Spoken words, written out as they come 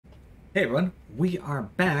Hey everyone, we are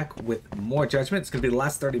back with more Judgment. It's going to be the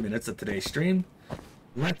last 30 minutes of today's stream.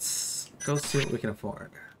 Let's go see what we can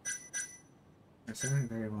afford. There's everything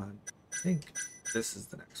there you want. I think this is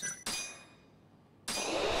the next one.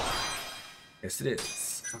 Yes, it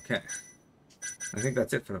is. Okay. I think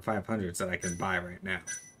that's it for the 500s that I can buy right now.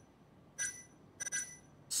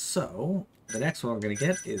 So, the next one we're going to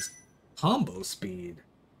get is Combo Speed.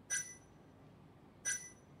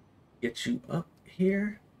 Get you up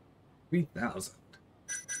here. 3,000.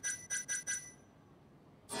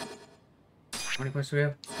 How many points do we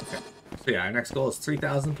have? Okay. So yeah, our next goal is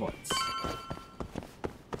 3,000 points.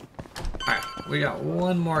 Alright, we got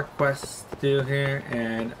one more quest to do here,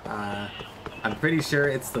 and I'm pretty sure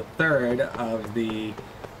it's the third of the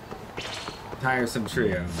tiresome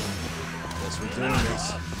trio. Guess we're doing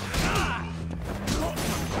this.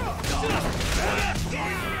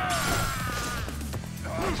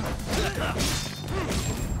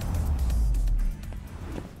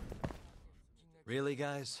 Really,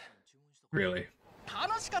 guys? Really?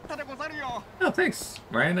 Oh, thanks,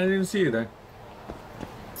 Ryan. I didn't even see you there.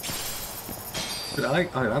 Dude, oh,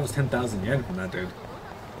 that was 10,000 yen from that dude.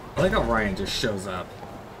 I like how Ryan just shows up.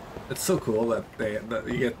 It's so cool that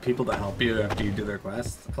you get people to help you after you do their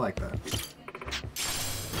quests. I like that.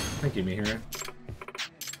 Thank you, Mihira.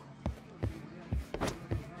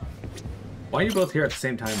 Why are you both here at the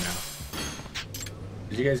same time now?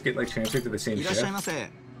 Did you guys get like transferred to the same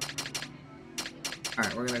ship?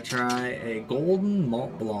 Alright, we're gonna try a golden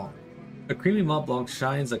Mont Blanc. A creamy Mont Blanc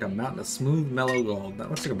shines like a mountain of smooth, mellow gold. That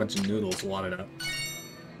looks like a bunch of noodles wadded up.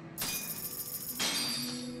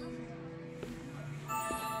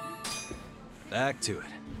 Back to it.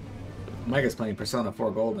 Mike is playing Persona 4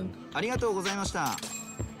 Golden. I'll get to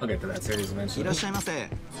that series eventually.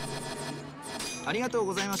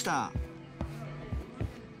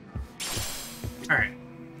 Alright.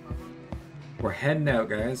 We're heading out,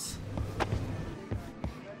 guys.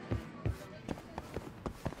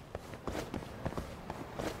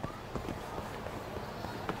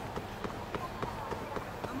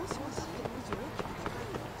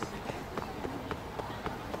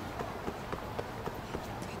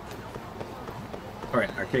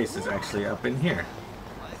 Alright, our case is actually up in here.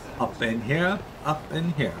 Up in here, up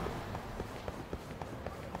in here.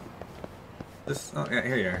 This, oh yeah,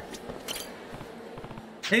 here you are.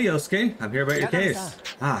 Hey Yosuke, I'm here about your case.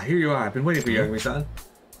 Ah, here you are. I've been waiting for you, Yagami-san.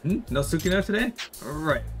 No Sukino today?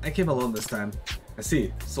 Right, I came alone this time. I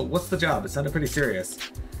see. So what's the job? It sounded pretty serious.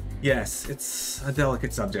 Yes, it's a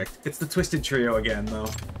delicate subject. It's the Twisted Trio again, though.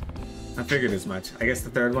 I figured as much. I guess the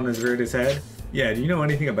third one has reared his head. Yeah, do you know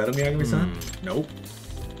anything about him, Yagami-san? Nope.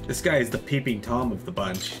 This guy is the peeping Tom of the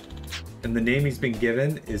bunch. And the name he's been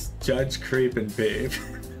given is Judge Creep and Babe.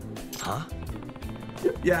 Huh?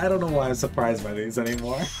 Yeah, I don't know why I'm surprised by these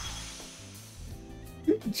anymore.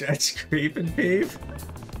 Judge Creep and Babe?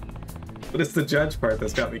 But it's the judge part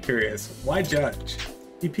that's got me curious. Why judge?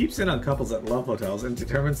 He peeps in on couples at love hotels and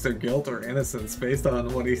determines their guilt or innocence based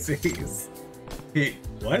on what he sees.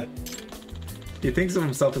 What? He thinks of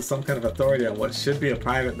himself as some kind of authority on what should be a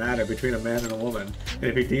private matter between a man and a woman, and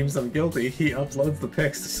if he deems them guilty, he uploads the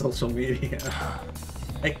pics to social media.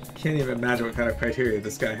 I can't even imagine what kind of criteria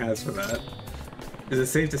this guy has for that. Is it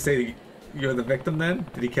safe to say you're the victim then?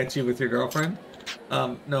 Did he catch you with your girlfriend?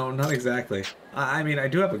 No, not exactly. I mean, I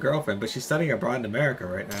do have a girlfriend, but she's studying abroad in America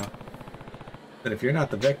right now. But if you're not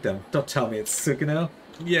the victim, don't tell me it's Sukino.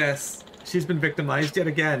 Yes, she's been victimized yet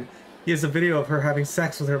again. He has a video of her having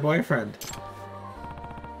sex with her boyfriend.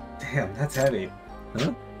 Damn, that's heavy.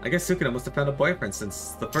 Huh? I guess Sukino must have found a boyfriend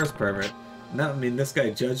since the first pervert. And that would mean this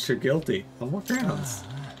guy judged her guilty. On what grounds?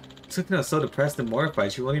 Sukino's so depressed and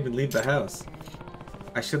mortified she won't even leave the house.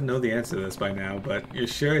 I should know the answer to this by now, but you're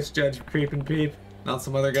sure it's Judge Creep and Peep, not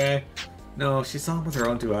some other guy? No, she saw him with her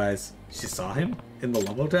own two eyes. She saw him? In the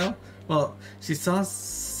love hotel? Well,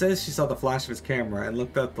 says she saw the flash of his camera and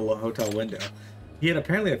looked out the hotel window. He had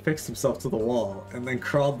apparently affixed himself to the wall and then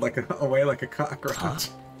crawled away like a cockroach. Huh?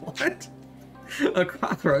 What? A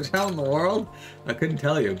cockroach? How in the world? I couldn't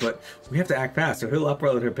tell you, but we have to act fast or he'll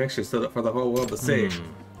upload her pictures for the whole world to see.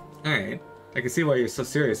 Alright. I can see why you're so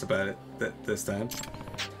serious about it this time.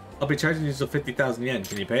 I'll be charging you till 50,000 yen.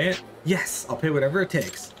 Can you pay it? Yes, I'll pay whatever it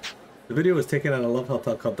takes. The video was taken at a love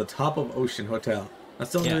hotel called the Top of Ocean Hotel.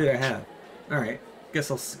 That's the only lead I have. Alright, guess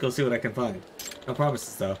I'll go see what I can find. No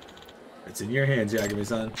promises though. It's in your hands,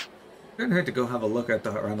 Yagami-san. It couldn't hurt to go have a look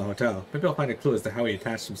around the hotel. Maybe I'll find a clue as to how he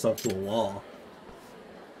attached himself to a wall.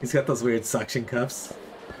 He's got those weird suction cuffs.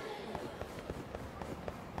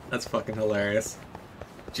 That's fucking hilarious.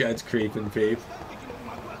 Judge Creep and Peep.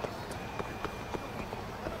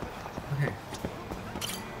 Okay.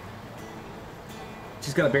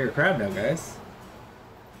 She's got a bigger crowd now, guys.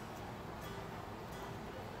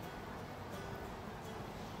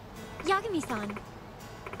 Yagami-san.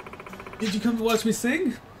 Did you come to watch me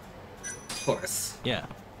sing? Of course. Yeah.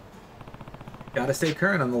 Gotta stay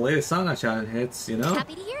current on the latest Sana-chan hits, you know?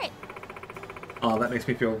 Happy to hear it. Oh, that makes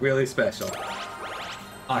me feel really special.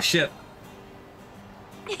 Aw, shit.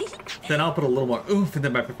 Then I'll put a little more oomph into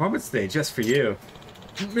my performance today, just for you.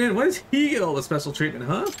 Man, why does he get all the special treatment,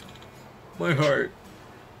 huh? My heart.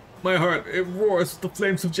 My heart, it roars with the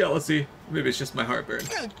flames of jealousy. Maybe it's just my heartburn.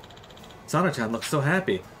 Sana-chan looks so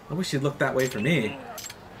happy. I wish she'd looked that way for me.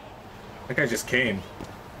 That guy just came.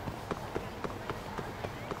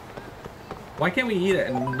 Why can't we eat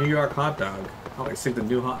a New York hot dog? Oh, I see the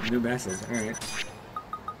new message. Alright.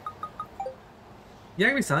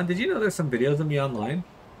 Yagami-san, did you know there's some videos of me online?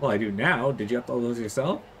 Well, I do now. Did you upload those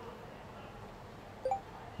yourself?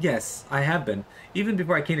 Yes, I have been. Even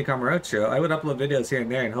before I came to Cockroach, I would upload videos here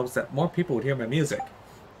and there in hopes that more people would hear my music.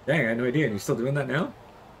 Dang, I had no idea. And you're still doing that now?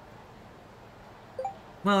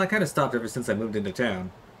 Well, I kind of stopped ever since I moved into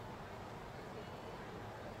town.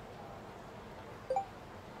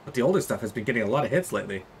 But the older stuff has been getting a lot of hits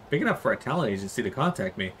lately. Big enough for a talent agency to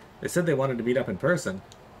contact me. They said they wanted to meet up in person.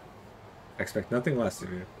 I expect nothing less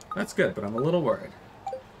of you. That's good, but I'm a little worried.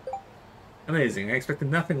 Amazing. I expected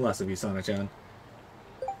nothing less of you, Sana-chan.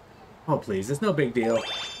 Oh, please. It's no big deal.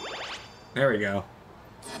 There we go.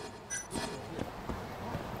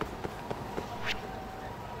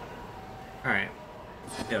 Alright.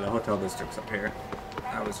 Yeah, the hotel district's up here.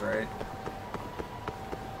 I was right.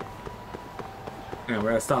 Yeah, we're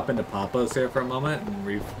gonna stop into Papa's here for a moment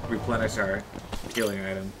and replenish our healing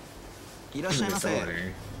item. I'm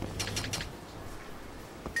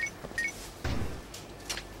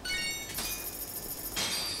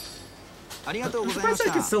surprised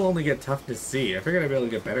I can still only get tough to see. I figured I'd be able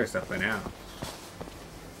to get better stuff by now.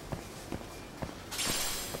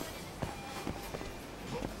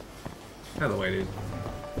 Out of the way, dude.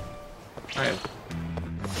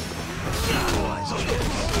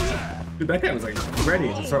 Dude, that guy was like ready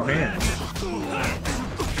to throw hands.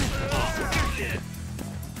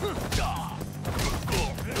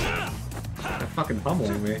 They're fucking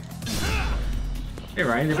pummeling me. Hey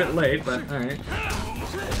Ryan, you're a bit late, but alright.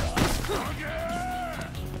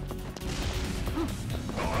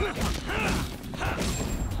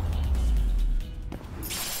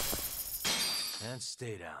 And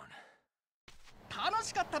stay down.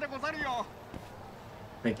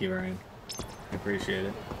 Thank you, Ryan. I appreciate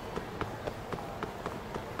it.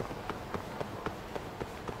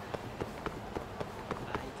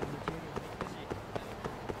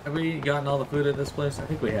 Have we gotten all the food at this place? I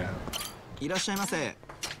think we have. Yeah,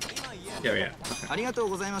 yeah.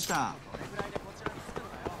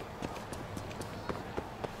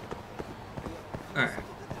 Alright.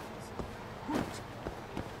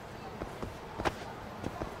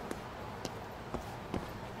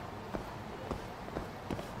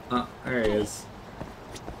 Oh, there he is.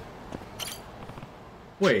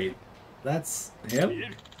 Wait, that's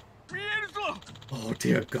him? Oh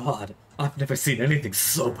dear God, I've never seen anything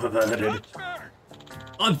so perverted.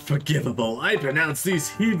 Unforgivable, I pronounce these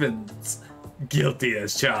heathens guilty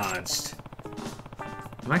as charged.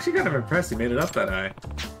 I'm actually kind of impressed he made it up that high.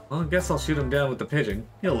 Well, I guess I'll shoot him down with the pigeon.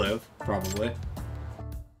 He'll live, probably.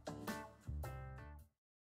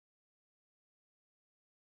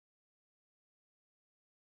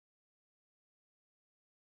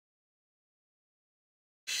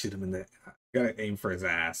 Shoot him in the... Gotta aim for his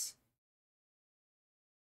ass.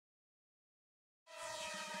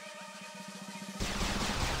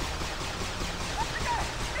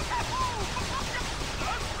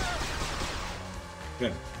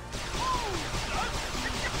 Good.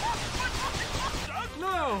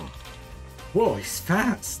 No! Whoa, he's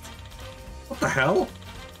fast! What the hell?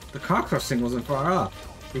 The cockroach thing wasn't far off.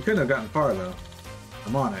 He couldn't have gotten far, though.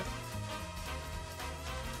 I'm on it.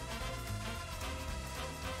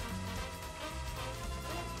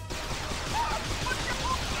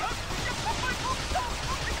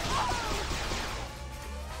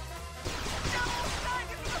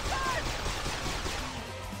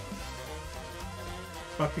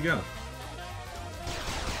 Fuck you go.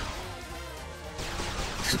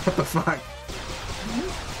 What the fuck?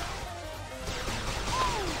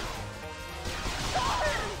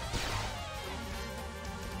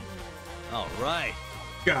 All right.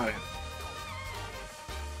 Got it.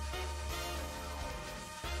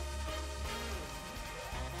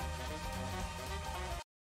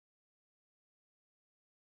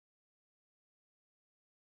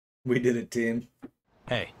 We did it, team.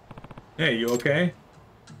 Hey. Hey, you okay?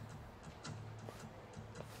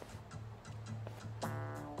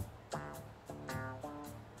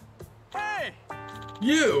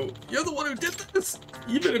 You're the one who did this?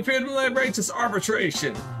 You've interfered with my righteous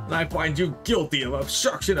arbitration, and I find you guilty of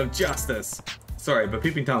obstruction of justice. Sorry, but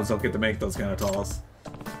peeping toms don't get to make those kind of calls.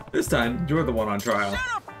 This time, you're the one on trial.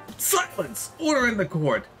 Silence! Order in the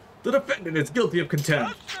court! The defendant is guilty of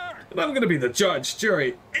contempt, and I'm gonna be the judge,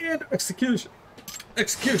 jury, and executioner.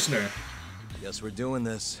 Guess we're doing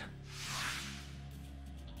this.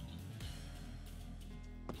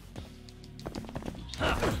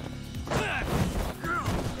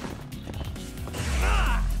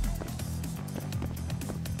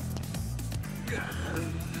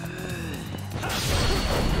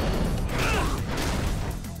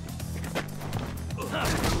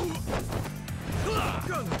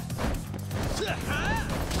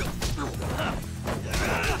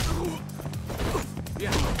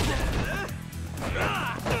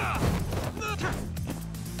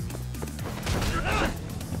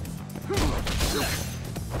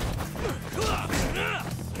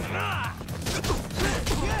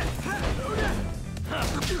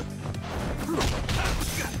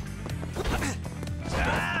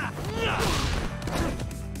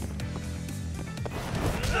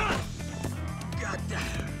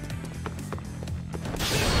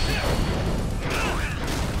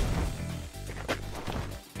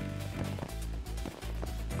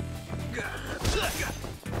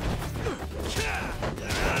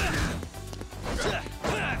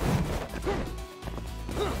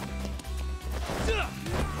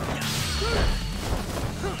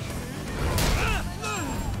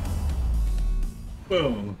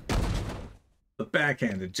 Boom. The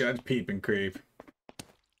backhanded Judge Peep and Creep.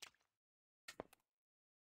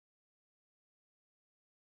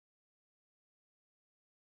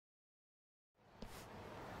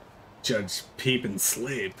 Judge Peep and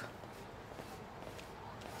Sleep.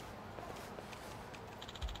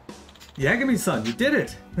 Yagami-san, you did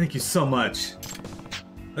it! Thank you so much.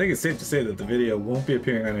 I think it's safe to say that the video won't be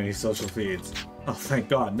appearing on any social feeds. Oh, thank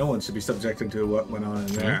God, no one should be subjected to what went on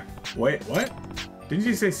in there. Wait, what? Didn't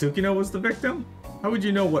you say Tsukino was the victim? How would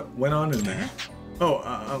you know what went on in there? Oh,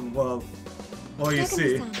 well, you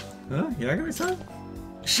see. Huh? Yagami-san?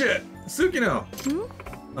 Shit! Tsukino!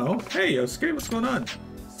 Oh, hey, Yosuke, what's going on?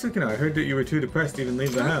 Tsukino, I heard that you were too depressed to even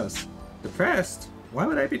leave the house. Depressed? Why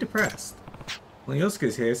would I be depressed? Well,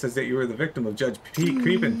 Yosuke's here says that you were the victim of Judge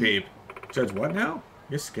Creep and Peep. Judge what now?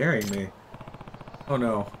 You're scaring me. Oh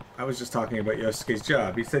no, I was just talking about Yosuke's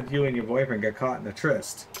job. He said you and your boyfriend got caught in a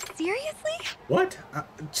tryst. Seriously? What?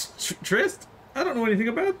 Tryst? I don't know anything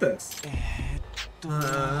about this.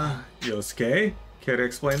 Yosuke, care to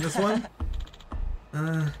explain this one?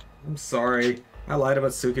 I'm sorry. I lied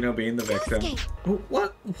about Tsukino being the victim. Yosuke.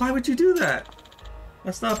 What? Why would you do that?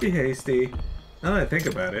 Let's not be hasty. Now that I think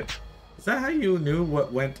about it, is that how you knew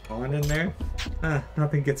what went on in there?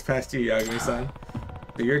 Nothing gets past you, Yagami-san.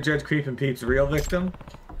 So you're Judge Creep and Peep's real victim?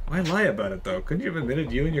 Why lie about it, though? Couldn't you have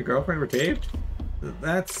admitted you and your girlfriend were taped?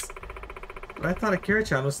 That's... But I thought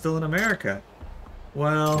Akira-chan was still in America.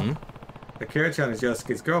 Well, Akira-chan is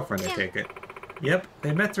Yosuke's girlfriend, I take it. Yep,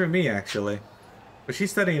 they met through me, actually. But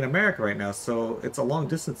she's studying in America right now, so it's a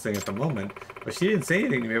long-distance thing at the moment. But she didn't say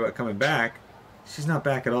anything to me about coming back. She's not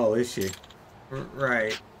back at all, is she?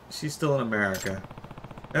 Right. She's still in America.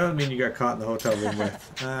 That would mean you got caught in the hotel room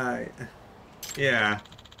with... yeah.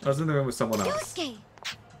 I was in the room with someone else. Yosuke.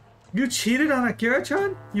 You cheated on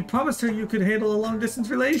Akira-chan? You promised her you could handle a long-distance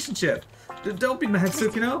relationship. Don't be mad,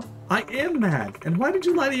 Tsukino. I am mad. And why did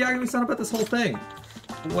you lie to Yagami-san about this whole thing?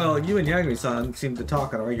 Well, you and Yagami-san seem to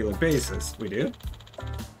talk on a regular basis. We do?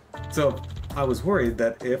 So, I was worried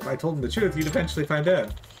that if I told him the truth, you'd eventually find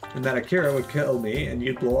out. And that Akira would kill me and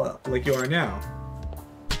you'd blow up like you are now.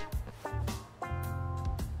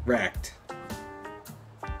 Wrecked.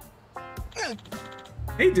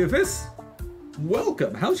 Hey, Doofus.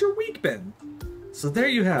 Welcome. How's your week been? So there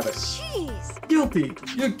you have it. Jeez. Guilty.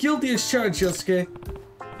 You're guilty as charged, Yosuke.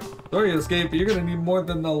 Sorry, Yosuke, but you're gonna need more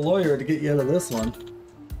than a lawyer to get you out of this one.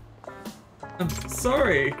 I'm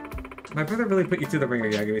sorry. My brother really put you through the ringer,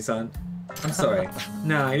 Yagami-san. I'm sorry.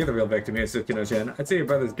 Nah, you're the real victim here, Tsukino-chan. I'd say your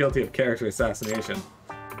brother's guilty of character assassination.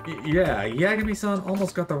 Yeah, Yagami-san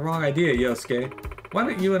almost got the wrong idea, Yosuke. Why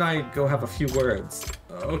don't you and I go have a few words?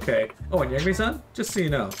 Okay. Oh, and Yagami-san, just so you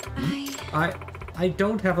know, I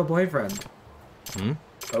don't have a boyfriend.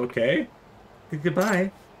 Okay.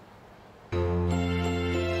 Goodbye.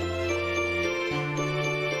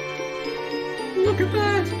 Look at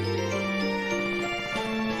that!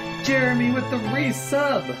 Jeremy with the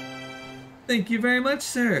resub! Thank you very much,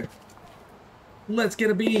 sir. Let's get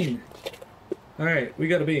a bean. Alright, we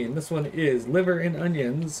got a bean. This one is liver and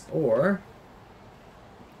onions or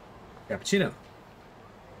cappuccino.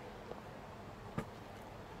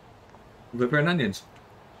 Liver and onions.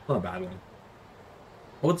 Not a bad one.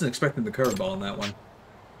 I wasn't expecting the curveball in that one.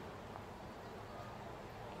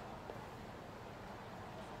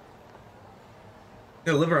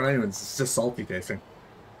 Yeah, liver and onions is just salty tasting.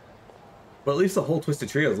 But at least the whole Twisted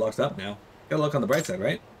Trio is locked up now. Gotta look on the bright side,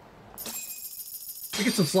 right? We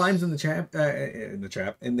get some slimes in the chat,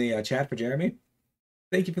 chat for Jeremy.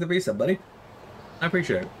 Thank you for the resub, buddy. I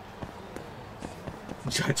appreciate it.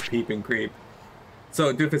 Judge Peep and Creep.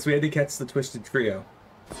 So, Doofus, we had to catch the Twisted Trio.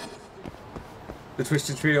 The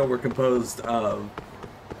Twisted Trio were composed of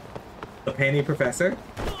the Panty Professor,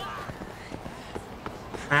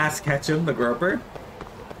 Ass Ketchum, the Groper,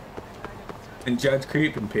 and Judge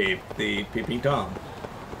Creep and Peep, the Peeping Tom.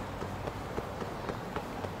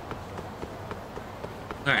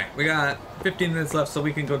 Alright, we got 15 minutes left, so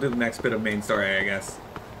we can go to the next bit of main story, I guess.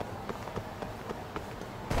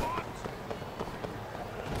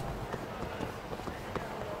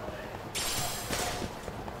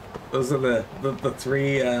 Those are the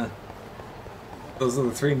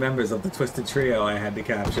three members of the Twisted Trio I had to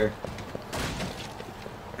capture.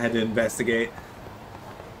 I had to investigate.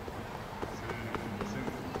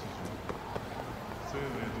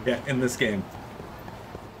 Yeah, in this game.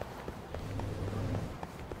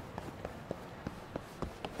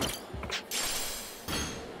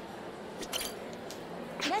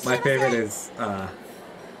 My favorite is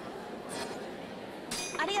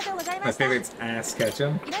my favorite's Ass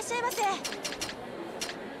Ketchum.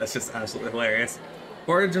 That's just absolutely hilarious.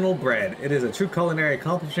 Original bread. It is a true culinary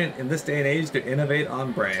accomplishment in this day and age to innovate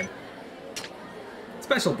on bread.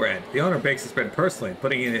 Special bread. The owner bakes his bread personally,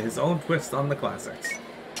 putting in his own twist on the classics.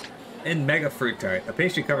 And Mega Fruit Tart, a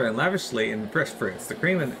pastry covered in lavishly in fresh fruits. The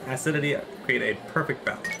cream and acidity create a perfect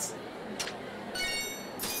balance.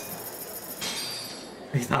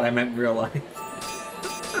 He thought I meant real life.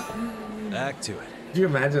 Back to it. Could you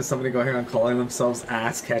imagine somebody going around calling themselves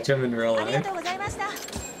Ass Ketchum in real life?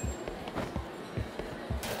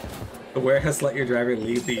 The warehouse let your driver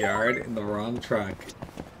leave the yard in the wrong truck.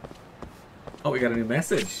 Oh, we got a new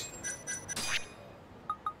message.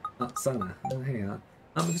 Oh, Sana. Oh, hang on.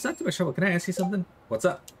 If it's not too much trouble, can I ask you something? What's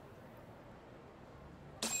up?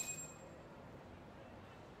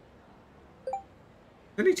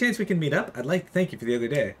 Any chance we can meet up? I'd like to thank you for the other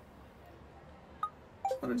day.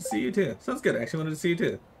 Wanted to see you too. Sounds good. I actually wanted to see you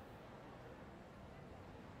too.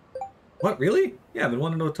 What, really? Yeah, I've been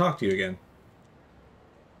wanting to talk to you again.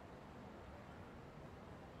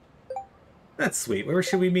 That's sweet. Where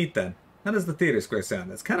should we meet then? How does the theater square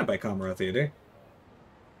sound? It's kind of by Commonwealth Theater.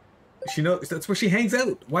 She knows that's where she hangs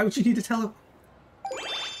out. Why would you need to tell her?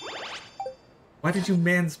 Why did you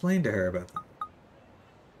mansplain to her about that?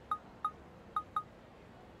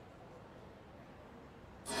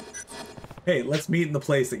 Hey, let's meet in the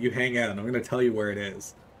place that you hang out, and I'm going to tell you where it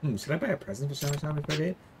is. Should I buy a present for Shama before I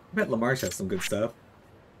date? I bet Lamarche has some good stuff.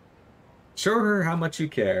 Show her how much you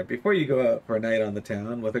care. Before you go out for a night on the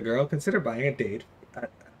town with a girl, consider buying a date at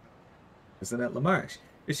Lamarche.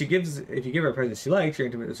 If you give her a present she likes, you're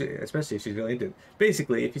intimate, especially if she's really into it.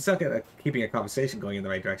 Basically, if you suck at keeping a conversation going in the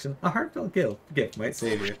right direction, a heartfelt gift might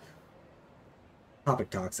save you.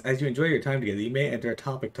 Topic talks. As you enjoy your time together, you may enter a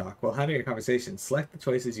topic talk. While having a conversation, select the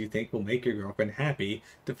choices you think will make your girlfriend happy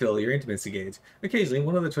to fill your intimacy gauge. Occasionally,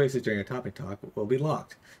 one of the choices during a topic talk will be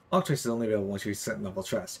locked. Locked choices are only available once you reach a certain level of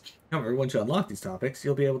trust. However, once you unlock these topics,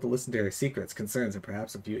 you'll be able to listen to her secrets, concerns, and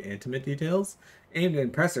perhaps a few intimate details. Aim to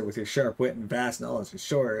impress her with your sharp wit and vast knowledge, and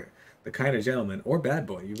show her the kind of gentleman, or bad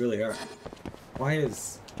boy, you really are.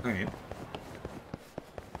 Alright.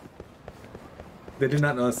 They did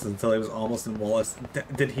not notice until he was almost in Wallace.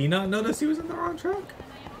 Did he not notice he was in the wrong truck?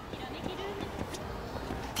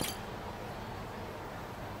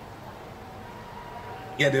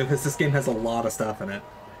 Yeah, dude, because this game has a lot of stuff in it.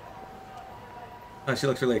 Oh, she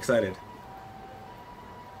looks really excited.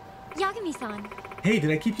 Yagami-san. Hey,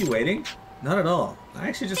 did I keep you waiting? Not at all. I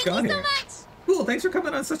actually just got here. Thank you so Cool, thanks for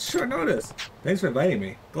coming on such short notice. Thanks for inviting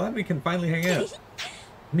me. Glad we can finally hang out.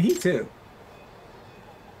 Me too.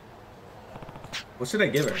 What should I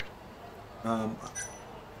give her?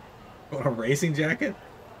 A racing jacket?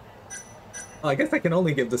 Oh, I guess I can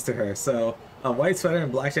only give this to her, so a white sweater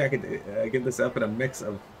and black jacket, give this up in a mix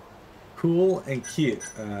of cool and cute.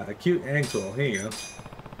 Cute and cool. Here you go.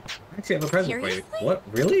 I actually have a present Seriously? for you. What?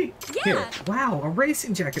 Really? Yeah. Here. Wow, a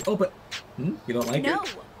racing jacket. Oh, but... you don't like No.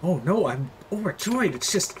 it? Oh, no, I'm overjoyed.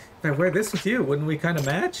 It's just, if I wear this with you, wouldn't we kind of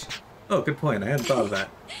match? Oh, good point. I hadn't thought of that.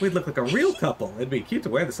 We'd look like a real couple. It'd be cute to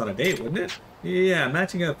wear this on a date, wouldn't it? Yeah,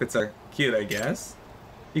 matching outfits are cute, I guess.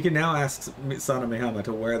 You can now ask Sana Mihama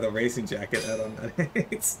to wear the racing jacket out on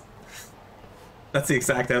dates. That's the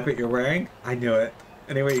exact outfit you're wearing? I knew it.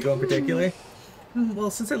 Anywhere you go in particular?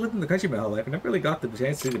 Well, since I lived in the country my whole life, I never really got the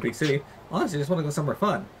chance to see the big city. Honestly, I just want to go somewhere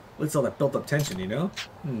fun. At least all that built-up tension, you know?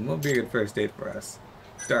 What would be a good first date for us?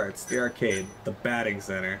 Starts, the arcade, the batting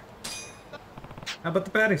center. How about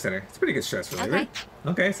the batting center? It's a pretty good stress reliever. Okay.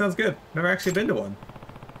 Okay, sounds good. Never actually been to one.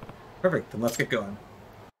 Perfect, then let's get going.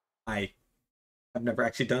 I've never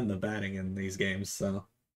actually done the batting in these games, so...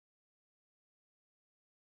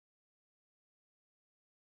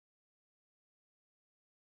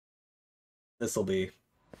 This'll be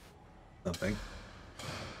something.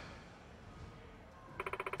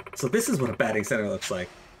 So this is what a batting center looks like.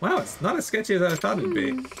 Wow, it's not as sketchy as I thought it'd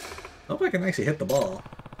be. Hope I can actually hit the ball.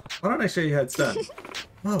 Why don't I show you how it's done?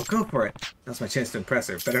 Oh, go for it. That's my chance to impress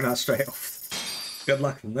her. Better not stray off. Good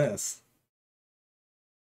luck from this.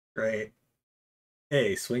 Great.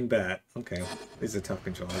 Hey, swing bat. Okay, these are tough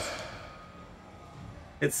controls.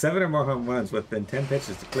 Hit 7 or more home runs within 10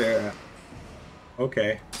 pitches to clear out.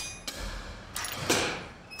 Okay.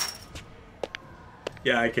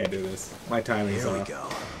 Yeah, I can't do this. My timing's off. Here we go.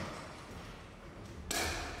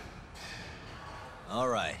 All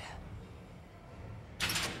right.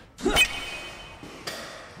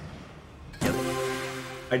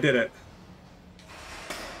 I did it.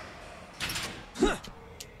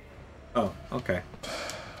 Oh, okay.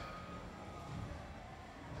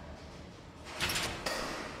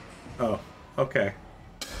 Oh, okay.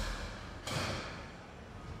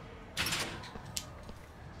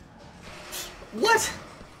 What?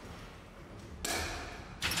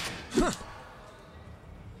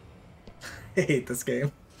 I hate this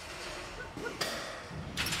game.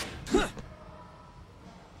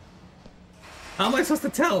 How am I supposed to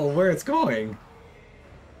tell where it's going?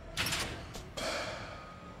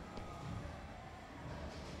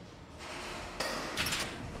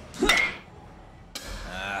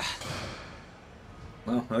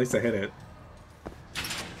 Well, at least I hit it.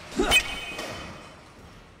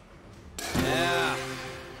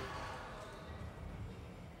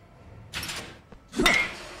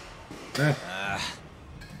 Yeah.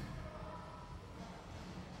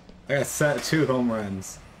 I got set 2 home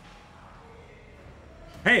runs.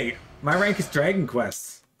 Hey, my rank is Dragon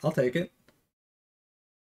Quest. I'll take it.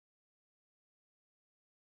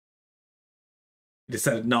 You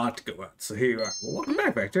decided not to go out, so here you are. Well, welcome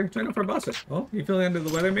back, Vector. Join up for a boss fight. Oh, you feeling under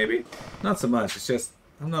the weather, maybe? Not so much. It's just,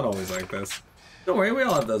 I'm not always like this. Don't worry, we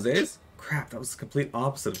all have those days. Crap, that was the complete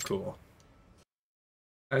opposite of cool.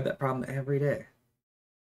 I had that problem every day.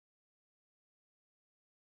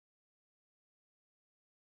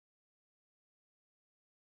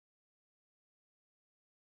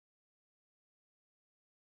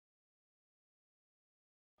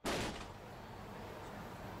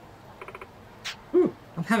 Whew,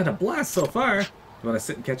 I'm having a blast so far. You want to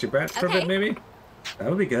sit and catch your breath for a bit, maybe? That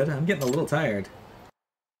would be good. I'm getting a little tired.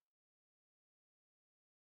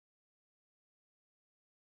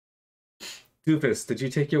 Doofus, did you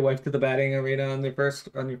take your wife to the batting arena on your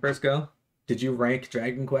first go? Did you rank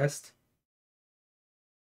Dragon Quest?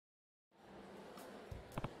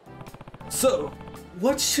 So,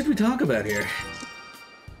 what should we talk about here?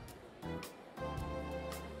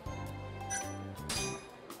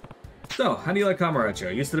 So, how do you like Cockroach?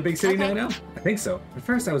 Used to the big city now? I think so. At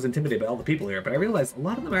first I was intimidated by all the people here, but I realized a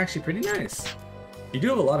lot of them are actually pretty nice. You do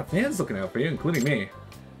have a lot of fans looking out for you, including me.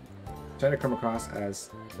 Try to come across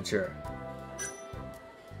as mature.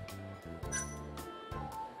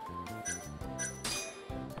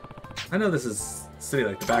 I know this is city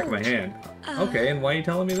like the back of my hand. Okay, and why are you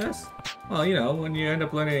telling me this? Well, you know, when you end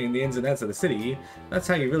up learning the ins and outs of the city, that's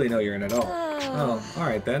how you really know you're an adult. Oh,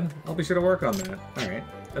 alright then. I'll be sure to work on that. Alright.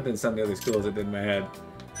 That didn't sound nearly as cool as it did in my head. Do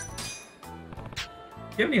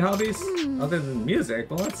you have any hobbies? Other than music?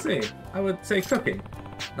 Well, let's see. I would say cooking.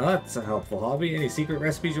 Now that's a helpful hobby. Any secret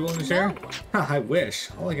recipes you're willing to share? Ha, I wish.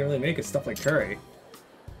 All I can really make is stuff like curry.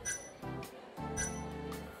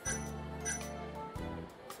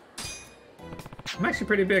 I'm actually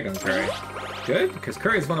pretty big on curry. Good, because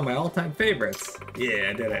curry is one of my all-time favorites.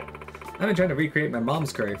 Yeah, I did it. I've been trying to recreate my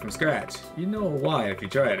mom's curry from scratch. You know why if you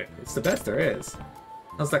tried it. It's the best there is.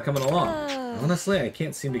 How's that coming along? Honestly, I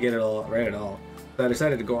can't seem to get it all right at all. So I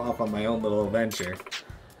decided to go off on my own little adventure.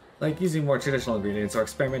 Like using more traditional ingredients or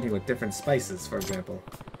experimenting with different spices, for example.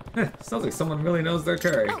 Sounds like someone really knows their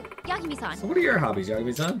curry. Oh, Yagami-san. So what are your hobbies,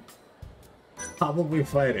 Yagami-san? Probably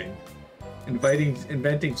fighting.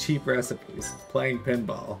 Inventing cheap recipes. Playing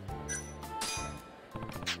pinball.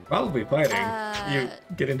 Probably fighting. You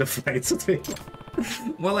get into fights with people.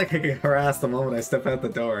 More like I get harassed the moment I step out the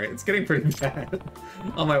door. It's getting pretty bad.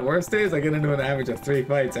 On my worst days, I get into an average of 3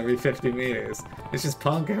 fights every 50 meters. It's just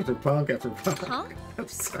punk after punk after punk. Huh? I'm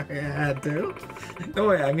sorry I had to. No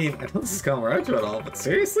way, I mean, I know this is Cockroach at all, but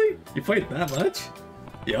seriously? You fight that much?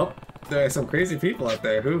 Yep. There are some crazy people out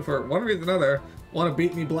there who, for one reason or another, want to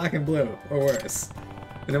beat me black and blue, or worse.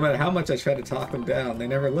 And no matter how much I try to talk them down, they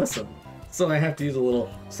never listen. So I have to use a little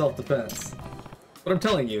self-defense. But I'm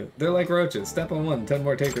telling you, they're like roaches. Step on one, 10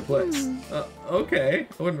 more take their place. Okay.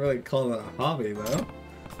 I wouldn't really call that a hobby, though.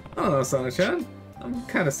 I don't know, Sana-chan. I'm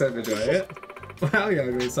kind of starting to enjoy it. Wow,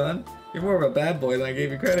 Yagami-san. You're more of a bad boy than I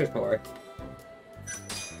gave you credit for.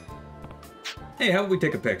 Hey, how about we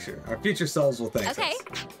take a picture? Our future selves will thank us.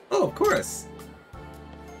 Oh, of course.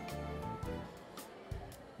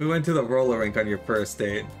 We went to the roller rink on your first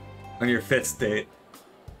date. On your 5th date.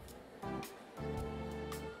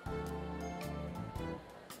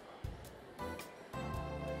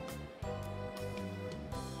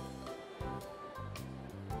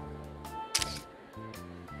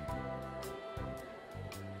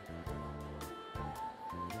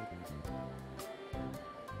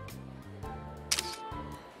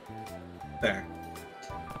 There.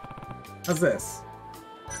 How's this?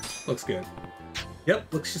 Looks good.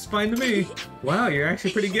 Yep, looks just fine to me. Wow, you're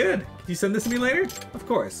actually pretty good. Can you send this to me later? Of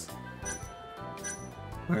course.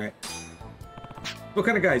 Alright. What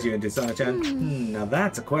kind of guys you into, Sana-chan? Now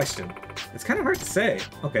that's a question. It's kind of hard to say.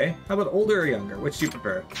 Okay, how about older or younger? Which do you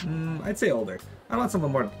prefer? I'd say older. I want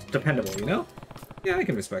someone more dependable, you know? Yeah, I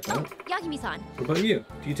can respect that. Yagami-san. What about you?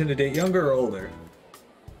 Do you tend to date younger or older?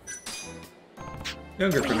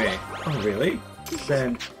 Younger for me. Oh, really?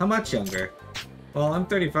 Then, how much younger? Well, I'm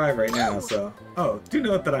 35 right now, so... Oh, do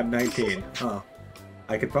note that I'm 19. Oh.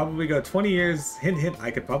 I could probably go 20 years... Hint, hint,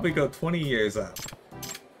 I could probably go 20 years up.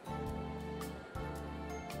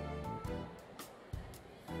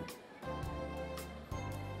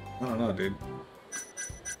 I don't know, dude.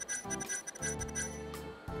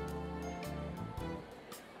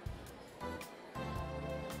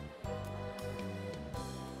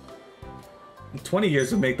 And 20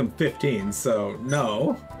 years would make them 15, so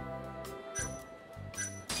no.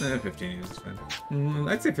 15 years is fine.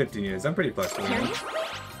 I'd say 15 years. I'm pretty flexible.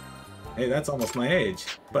 Hey, that's almost my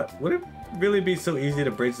age. But would it really be so easy to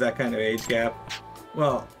bridge that kind of age gap?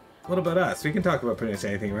 Well, what about us? We can talk about pretty much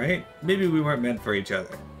anything, right? Maybe we weren't meant for each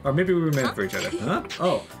other. Or maybe we were meant for each other. Huh?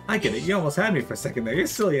 Oh, I get it. You almost had me for a second there. You're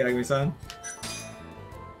silly, Yagami-san.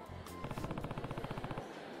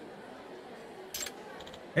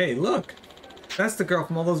 Hey, look! That's the girl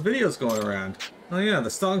from all those videos going around. Oh yeah, the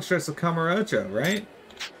songstress of Cockroach, right?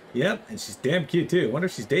 Yep, and she's damn cute too. Wonder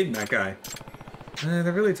if she's dating that guy.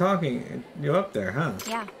 They're really talking you up there, huh?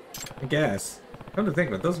 Yeah. I guess. Come to think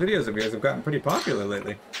of it, those videos of yours have gotten pretty popular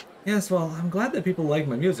lately. Yes, well, I'm glad that people like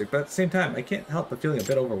my music, but at the same time, I can't help but feeling a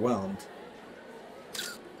bit overwhelmed.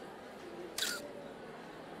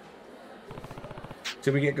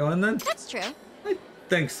 Should we get going then? That's true. I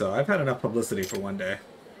think so. I've had enough publicity for one day.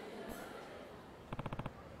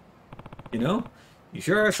 You know? You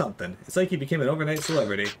sure are something. It's like you became an overnight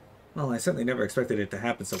celebrity. Well, I certainly never expected it to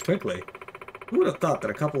happen so quickly. Who would have thought that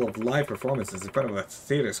a couple of live performances in front of a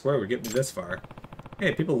theater square would get me this far?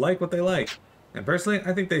 Hey, people like what they like. And personally,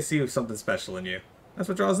 I think they see something special in you. That's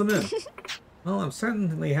what draws them in. Well, I'm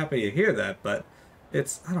certainly happy to hear that, but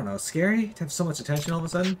it's, I don't know, scary to have so much attention all of a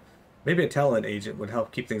sudden. Maybe a talent agent would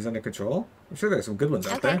help keep things under control. I'm sure there's some good ones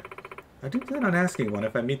out there. I do plan on asking one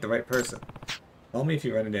if I meet the right person. Call me if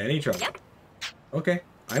you run into any trouble. Yep. Okay,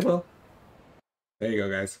 I will. There you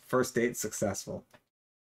go, guys. First date successful.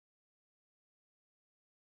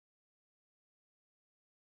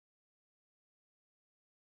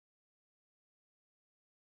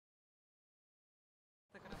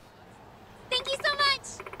 Thank you so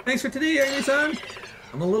much! Thanks for today, Yagami-san!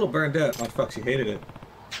 I'm a little burned out. Oh, fuck, she hated it.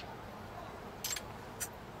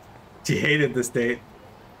 She hated this date.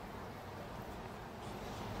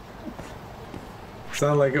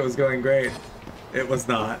 Sounded like it was going great. It was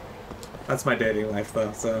not. That's my dating life,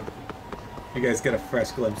 though, so you guys get a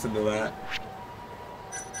fresh glimpse into that.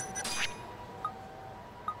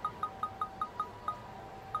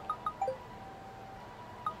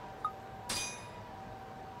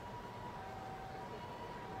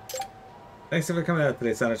 Thanks for coming out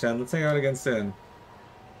today, Sana-chan. Let's hang out again soon.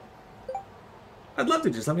 I'd love to.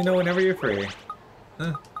 Just let me know whenever you're free.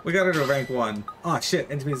 We got her to rank 1. Oh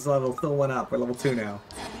shit, Intimacy's level still went up. We're level 2 now.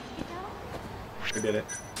 We did it.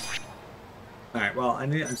 Alright, well,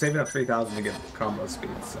 I'm saving up 3,000 to get combo speed,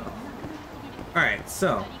 so. Alright,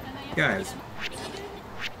 so, guys.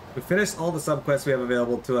 We finished all the subquests we have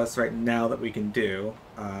available to us right now that we can do.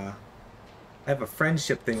 I have a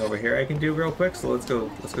friendship thing over here I can do real quick, so let's go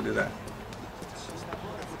do that.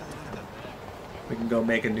 We can go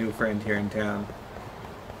make a new friend here in town.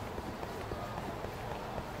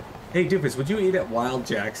 Hey Doofus, would you eat at Wild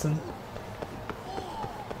Jackson?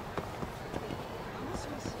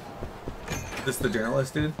 This the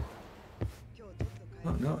journalist dude?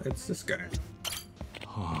 Oh no, it's this guy.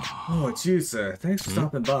 Oh, it's you, sir. Thanks for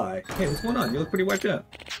stopping by. Hey, what's going on? You look pretty wiped out.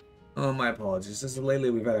 Oh, my apologies. Just lately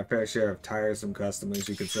we've had our fair share of tiresome customers,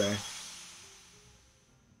 you could say.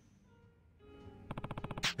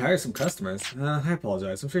 Tiresome customers? I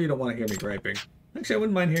apologize. I'm sure you don't want to hear me griping. Actually, I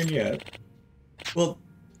wouldn't mind hearing you out. Well,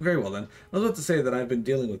 very well then. I was about to say that I've been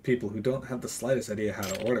dealing with people who don't have the slightest idea how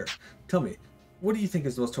to order. Tell me, what do you think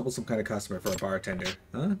is the most troublesome kind of customer for a bartender?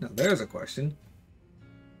 Huh? Now there's a question.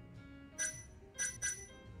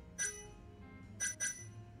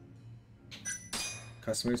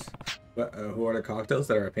 Customers who order cocktails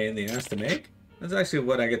that are a pain in the ass to make? That's actually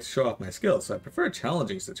what I get to show off my skills, so I prefer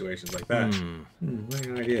challenging situations like that. What are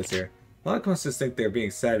your ideas here? A lot of customers think they're being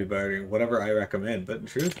savvy by ordering whatever I recommend, but in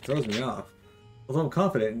truth, it throws me off. Although I'm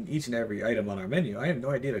confident in each and every item on our menu, I have no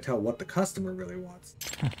idea to tell what the customer really wants.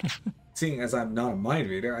 Seeing as I'm not a mind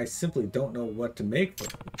reader, I simply don't know what to make for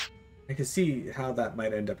them. I can see how that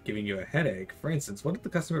might end up giving you a headache. For instance, what if the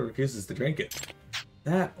customer refuses to drink it?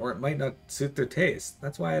 That, or it might not suit their taste.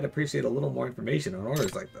 That's why I'd appreciate a little more information on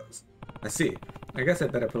orders like those. I see. I guess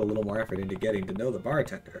I'd better put a little more effort into getting to know the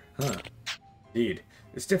bartender. Huh. Indeed.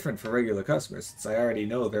 It's different for regular customers, since I already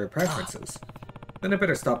know their preferences. Then I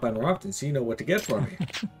better stop by more often so you know what to get for me.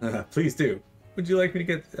 Please do. Would you like me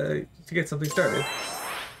to get something started?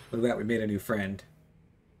 Look at that, we made a new friend.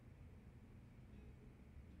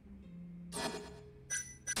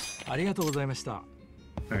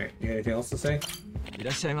 Alright, you got anything else to say?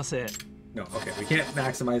 No, okay, we can't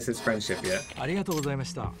maximize his friendship yet.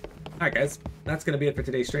 Alright guys, that's gonna be it for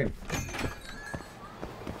today's stream.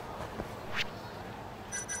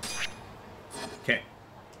 Okay.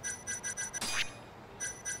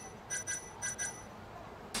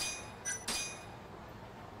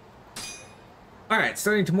 Alright,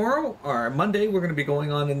 starting tomorrow, or Monday, we're going to be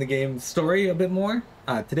going on in the game story a bit more.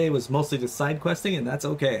 Today was mostly just side questing, and that's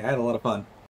okay. I had a lot of fun.